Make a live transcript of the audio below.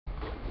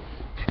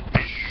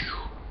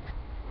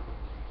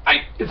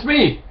It's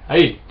me.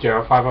 Hey,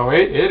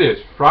 Jero508. It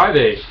is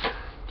Friday,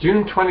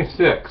 June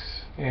 26th,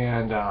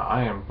 and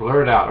I am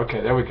blurred out.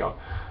 Okay, there we go.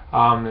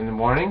 In the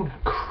morning,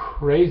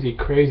 crazy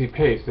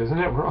pace, isn't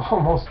it? We're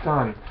almost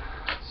done.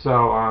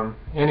 So,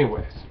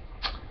 anyways,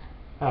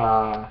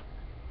 yeah,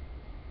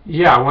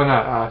 I want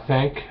to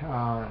thank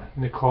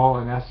Nicole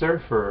and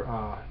Esther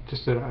for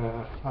just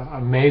an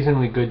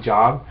amazingly good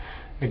job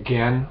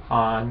again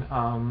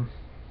on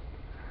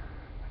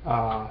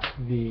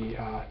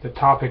the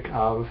topic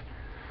of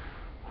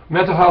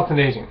mental health and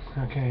aging.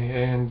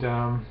 Okay, and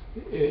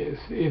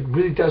it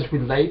really does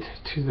relate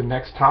to the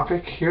next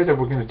topic here that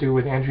we're going to do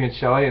with Andrea and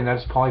Shelley, and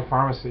that's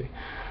polypharmacy.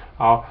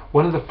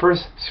 One of the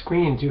first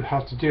screens you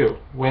have to do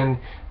when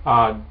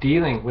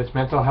dealing with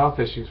mental health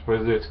issues,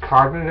 whether it's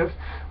cognitive,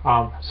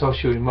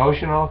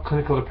 socio-emotional,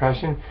 clinical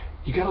depression,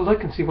 you got to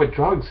look and see what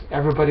drugs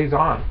everybody's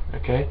on.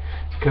 Okay,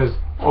 because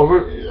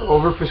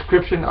over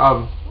prescription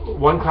of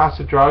one class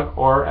of drug,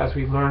 or as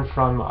we learned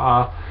from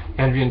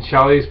Andrea and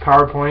Shelley's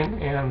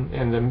PowerPoint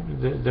and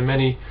the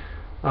many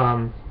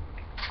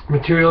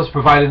materials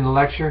provided in the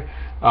lecture,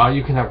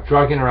 you can have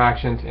drug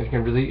interactions, and it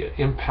can really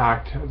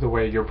impact the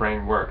way your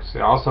brain works.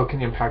 It also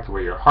can impact the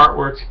way your heart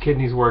works,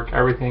 kidneys work,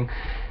 everything.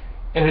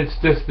 And it's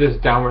just this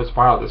downward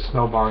spiral, this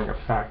snowballing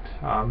effect.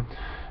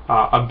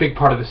 A big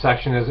part of the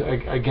section is,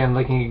 again,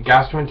 looking at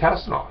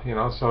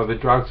gastrointestinal, so the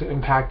drugs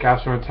impact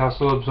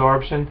gastrointestinal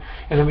absorption,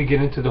 and then we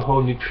get into the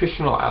whole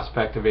nutritional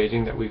aspect of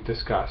aging that we've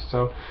discussed.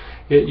 So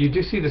you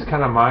do see this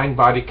kind of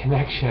mind-body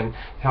connection,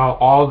 how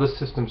all the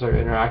systems are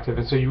interactive,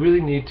 and so you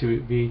really need to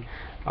be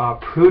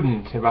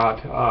prudent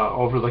about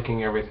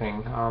overlooking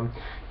everything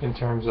in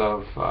terms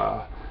of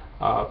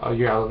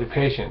your elderly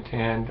patient.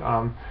 And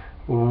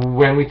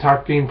when we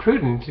talk being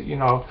prudent,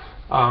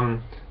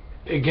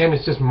 again,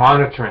 it's just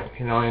monitoring,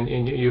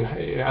 and you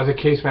as a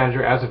case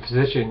manager, as a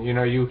physician,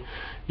 you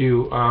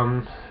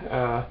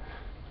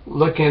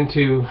look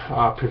into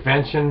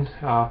prevention,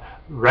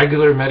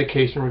 regular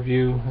medication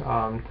review,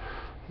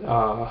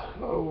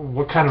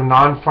 what kind of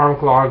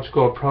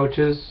non-pharmacological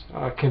approaches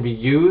can be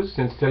used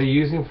instead of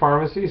using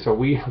pharmacy. So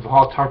we have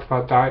all talked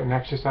about diet and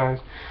exercise.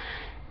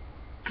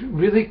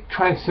 Really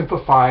try and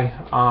simplify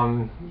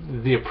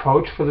the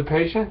approach for the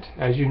patient,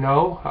 as you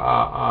know.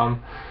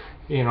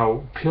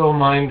 Pill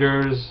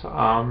minders,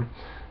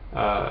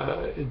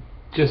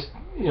 just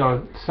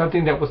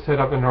something that will set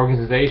up an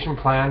organization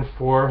plan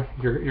for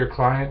your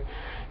client,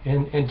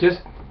 and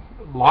just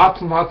lots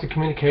and lots of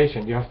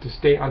communication. You have to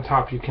stay on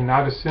top. You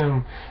cannot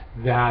assume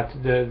that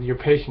your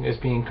patient is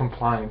being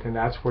compliant, and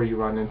that's where you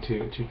run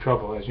into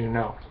trouble, as you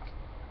know.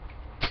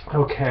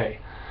 Okay.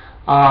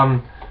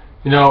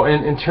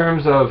 In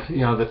terms of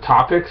the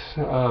topics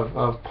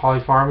of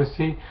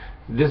polypharmacy,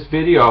 this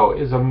video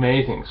is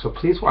amazing. So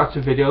please watch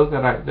the video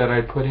that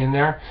I put in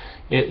there.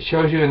 It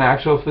shows you an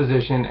actual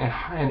physician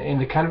and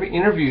the kind of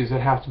interviews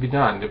that have to be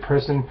done. The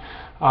person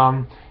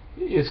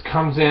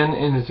comes in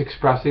and is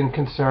expressing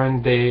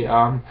concern.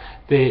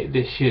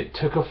 She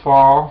took a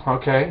fall.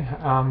 Okay.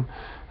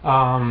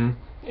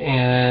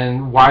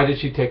 And why did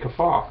she take a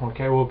fall?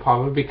 Okay, well,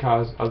 probably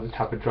because of the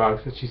type of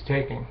drugs that she's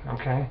taking.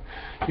 Okay,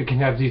 you can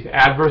have these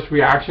adverse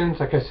reactions,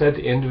 like I said,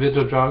 to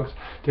individual drugs.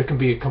 There can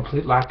be a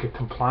complete lack of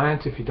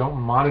compliance if you don't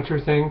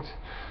monitor things.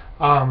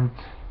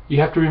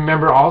 You have to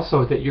remember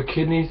also that your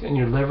kidneys and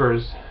your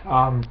livers,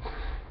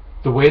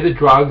 the way the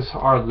drugs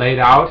are laid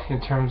out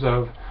in terms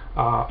of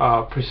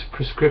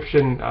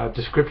prescription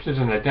descriptions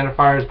and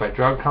identifiers by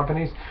drug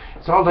companies,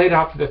 it's all laid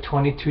out for the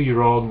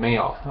 22-year-old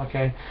male.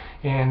 Okay,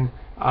 and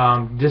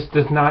this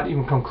does not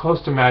even come close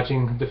to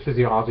matching the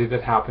physiology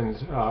that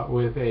happens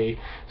with a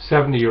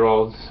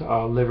 70-year-old's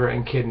liver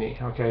and kidney.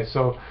 Okay,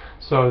 so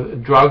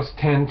drugs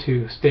tend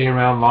to stay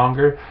around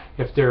longer.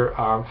 If they're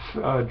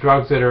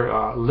drugs that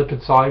are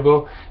lipid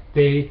soluble,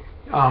 they,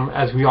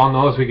 as we all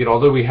know, as we get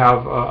older, we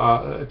have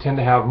tend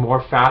to have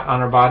more fat on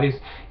our bodies,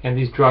 and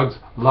these drugs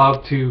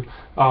love to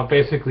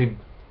basically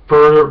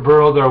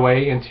burrow their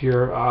way into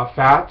your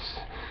fats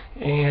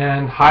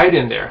and hide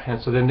in there,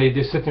 and so then they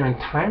just sit there in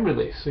time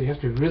release. So you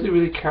have to be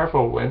really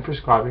careful when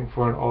prescribing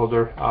for an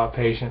older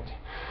patient.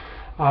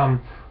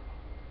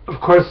 Of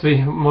course,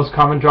 the most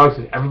common drugs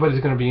that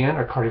everybody's going to be in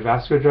are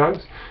cardiovascular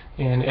drugs,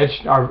 and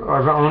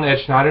our own Ed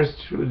Schneider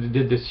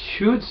did this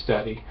huge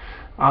study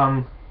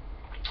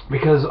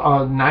because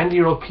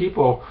 90-year-old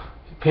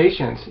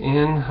patients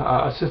in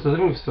assisted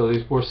living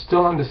facilities were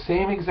still on the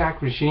same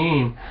exact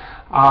regime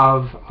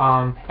of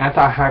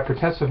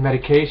antihypertensive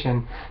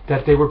medication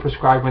that they were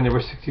prescribed when they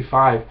were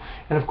 65,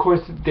 and of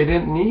course they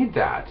didn't need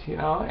that,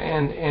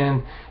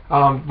 and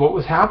what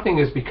was happening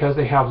is because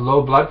they have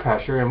low blood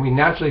pressure, and we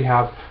naturally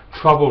have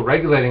trouble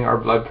regulating our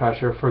blood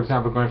pressure, for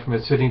example, going from a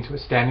sitting to a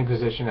standing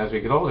position as we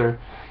get older.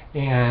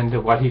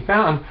 And what he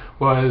found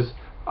was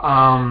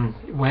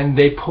when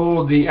they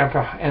pulled the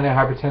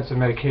antihypertensive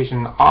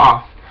medication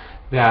off,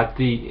 that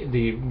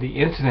the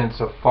incidence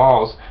of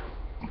falls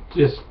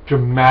just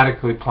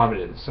dramatically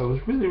plummeted. So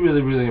it was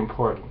really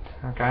important.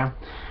 Okay,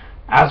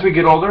 as we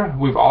get older,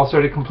 we've all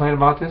started complaining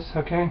about this.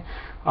 Okay,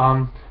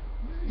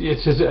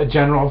 it's just a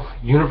general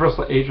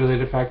universal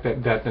age-related fact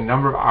that the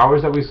number of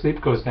hours that we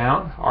sleep goes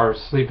down. Our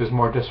sleep is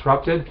more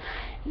disrupted.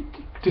 It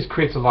just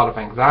creates a lot of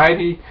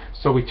anxiety.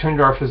 So we turn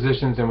to our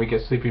physicians and we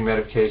get sleeping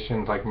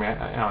medications like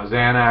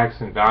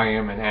Xanax and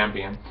Valium and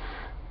Ambien.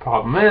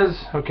 Problem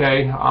is,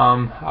 okay,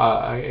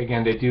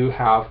 again, they do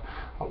have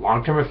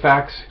long-term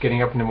effects.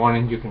 Getting up in the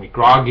morning, you can be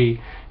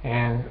groggy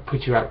and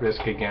put you at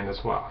risk again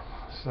as well.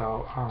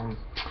 So,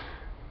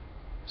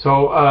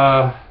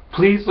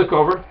 please look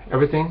over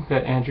everything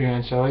that Andrea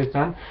and Shelley has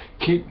done.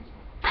 Keep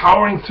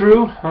powering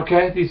through,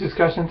 okay, these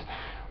discussions.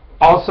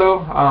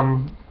 Also,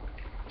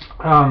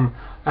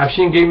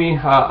 Afshin gave me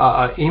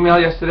an email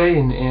yesterday,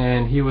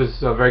 and he was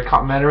very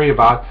complimentary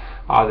about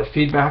the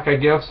feedback I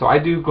give. So I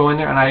do go in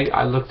there and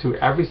I look through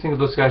every single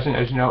discussion.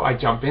 As you know, I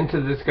jump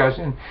into the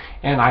discussion,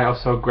 and I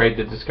also grade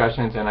the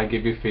discussions, and I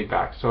give you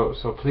feedback. So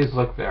please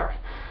look there.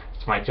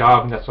 It's my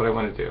job, and that's what I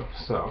want to do.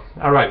 So,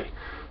 alrighty.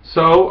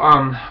 So,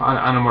 on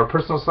a more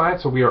personal side,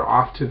 so we are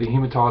off to the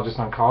hematologist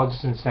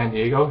oncologist in San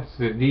Diego. It's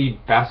the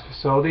best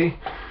facility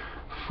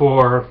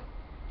for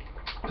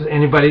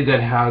anybody that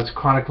has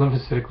chronic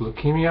lymphocytic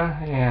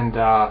leukemia, and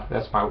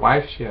that's my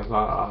wife. She has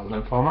a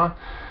lymphoma,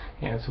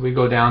 and so we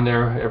go down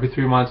there every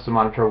 3 months to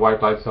monitor white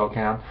blood cell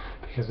count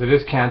because it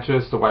is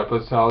cancerous. The white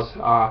blood cells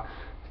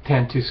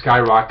tend to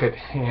skyrocket,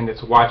 and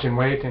it's watch and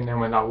wait, and then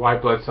when the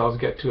white blood cells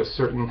get to a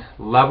certain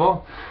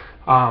level,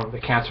 the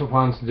cancer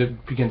ones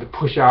begin to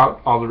push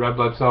out all the red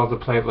blood cells, the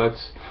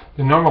platelets,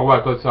 the normal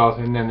white blood cells,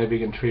 and then they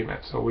begin treatment.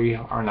 So we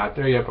are not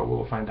there yet, but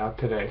we'll find out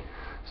today.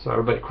 So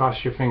everybody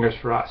cross your fingers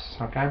for us,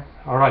 okay?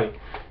 Alrighty.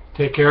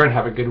 Take care and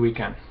have a good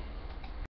weekend.